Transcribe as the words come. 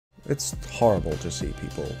It's horrible to see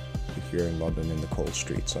people here in London in the cold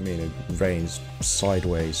streets. I mean, it rains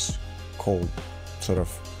sideways, cold sort of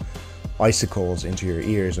icicles into your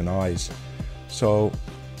ears and eyes. So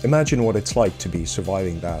imagine what it's like to be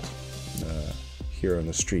surviving that here on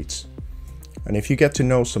the streets. And if you get to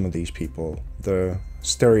know some of these people, the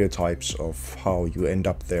stereotypes of how you end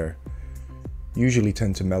up there usually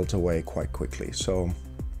tend to melt away quite quickly. So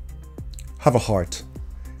have a heart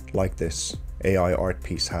like this AI art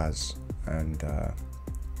piece has, and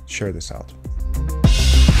share this out.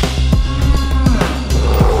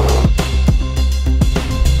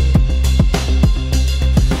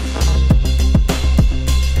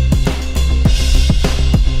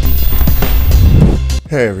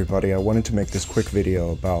 Hey everybody, I wanted to make this quick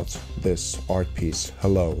video about this art piece,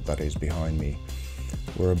 Hello, that is behind me.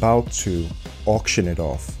 We're about to auction it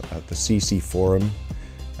off at the CC Forum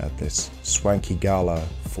at this swanky gala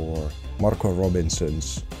for Marco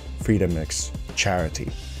Robinson's Freedom X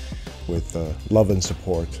charity, with the love and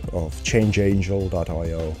support of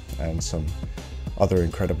changeangel.io and some other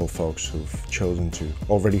incredible folks who've chosen to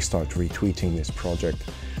already start retweeting this project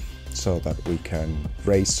so that we can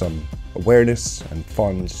raise some awareness and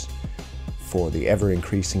funds for the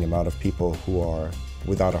ever-increasing amount of people who are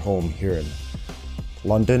without a home here in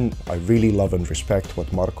London. I really love and respect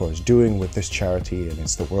what Marco is doing with this charity, and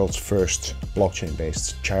it's the world's first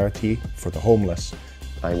blockchain-based charity for the homeless.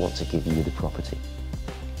 I want to give you the property.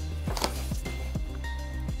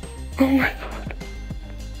 Oh my God.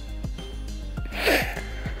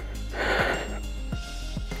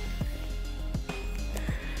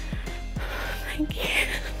 Thank you.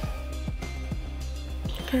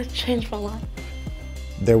 It's changed my life.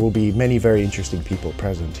 There will be many very interesting people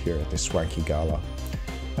present here at this swanky gala.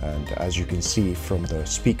 And as you can see from the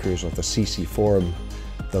speakers of the CC Forum,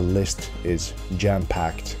 the list is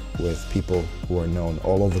jam-packed with people who are known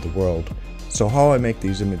all over the world. So how I make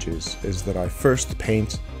these images is that I first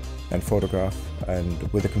paint and photograph, and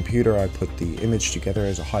with a computer I put the image together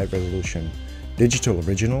as a high-resolution digital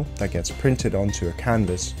original that gets printed onto a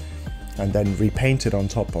canvas and then repainted on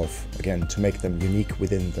top of, again, to make them unique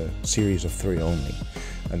within the series of 3 only.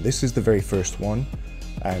 And this is the very first one,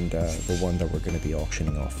 and the one that we're going to be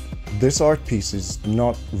auctioning off. This art piece is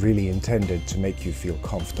not really intended to make you feel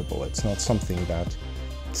comfortable. It's not something that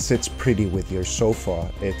sits pretty with your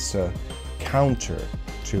sofa. It's a counter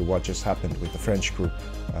to what just happened with the French group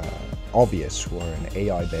Obvious, who are an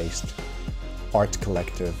AI-based art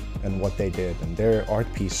collective, and what they did. And their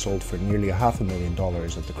art piece sold for nearly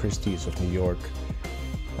 $500,000 at the Christie's of New York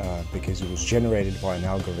because it was generated by an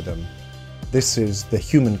algorithm. This is the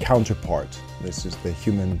human counterpart. This is the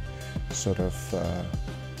human sort of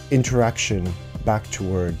interaction back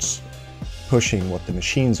towards pushing what the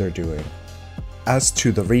machines are doing. As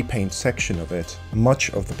to the repaint section of it, much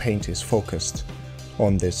of the paint is focused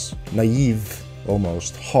on this naive,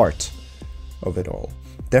 almost heart of it all.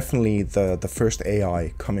 Definitely the first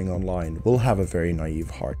AI coming online will have a very naive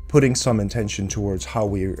heart, putting some intention towards how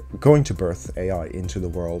we're going to birth AI into the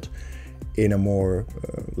world in a more,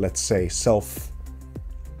 let's say,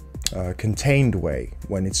 self-contained way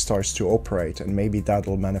when it starts to operate, and maybe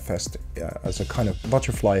that'll manifest as a kind of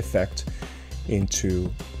butterfly effect into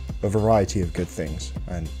a variety of good things,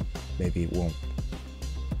 and maybe it won't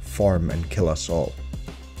farm and kill us all.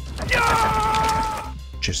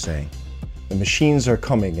 Just saying. The machines are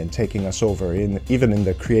coming and taking us over, even in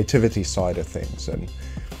the creativity side of things, and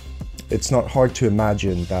it's not hard to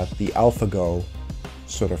imagine that the AlphaGo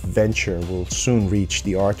sort of venture will soon reach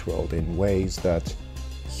the art world in ways that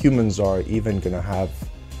humans are even going to have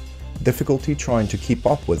difficulty trying to keep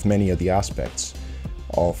up with many of the aspects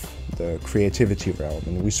of the creativity realm,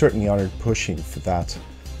 and we certainly aren't pushing for that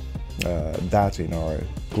in our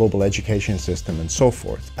global education system and so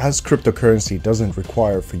forth. As cryptocurrency doesn't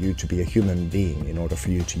require for you to be a human being in order for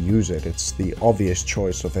you to use it, it's the obvious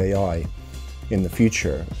choice of AI in the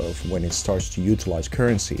future of when it starts to utilize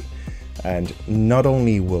currency. And not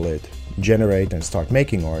only will it generate and start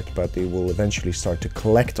making art, but it will eventually start to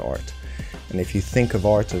collect art. And if you think of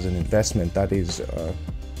art as an investment, that is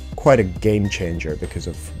quite a game changer because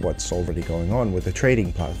of what's already going on with the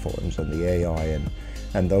trading platforms and the AI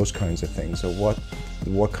and those kinds of things. So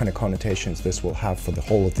what kind of connotations this will have for the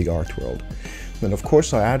whole of the art world. And of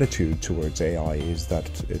course our attitude towards AI is that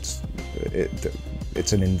it's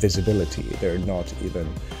an invisibility. They're not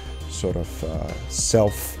even sort of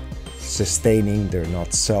self-sustaining, they're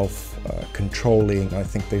not self-controlling. I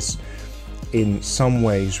think this in some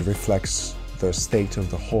ways reflects the state of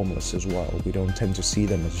the homeless as well. We don't tend to see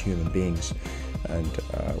them as human beings and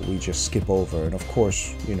we just skip over. And of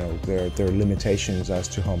course, you know, there are limitations as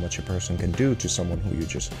to how much a person can do to someone who you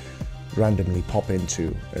just randomly pop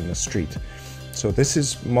into in the street. So this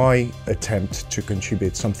is my attempt to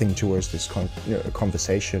contribute something towards this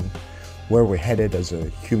conversation, where we're headed as a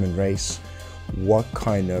human race. What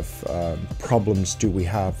kind of problems do we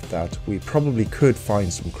have that we probably could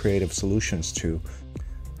find some creative solutions to?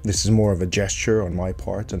 This is more of a gesture on my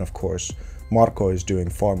part, and of course Marco is doing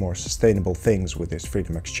far more sustainable things with his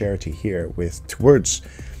Freedom X charity here towards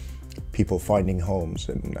people finding homes,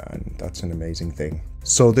 and that's an amazing thing.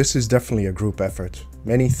 So this is definitely a group effort.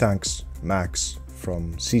 Many thanks, Max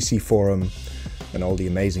from CC Forum, and all the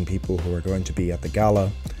amazing people who are going to be at the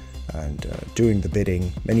gala and doing the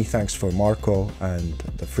bidding. Many thanks for Marco and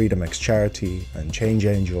the Freedom X charity and Change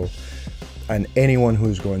Angel, and anyone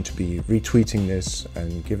who's going to be retweeting this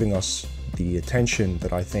and giving us the attention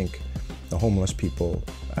that I think the homeless people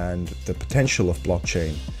and the potential of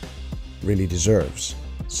blockchain really deserves.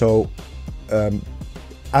 So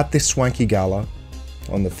at this swanky gala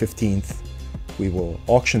on the 15th, we will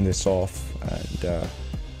auction this off, and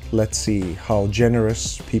let's see how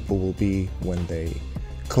generous people will be when they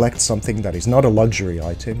collect something that is not a luxury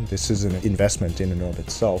item. This is an investment in and of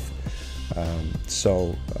itself.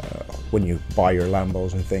 When you buy your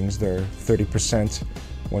Lambos and things, they're 30%.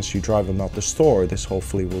 Once you drive them out the store, this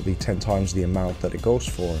hopefully will be 10 times the amount that it goes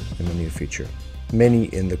for in the near future. Many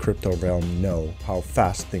in the crypto realm know how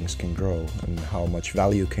fast things can grow and how much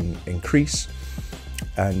value can increase.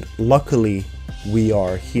 And luckily, we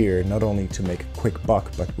are here not only to make a quick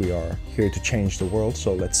buck, but we are here to change the world.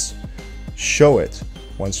 So let's show it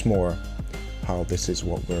once more how this is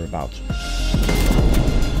what we're about.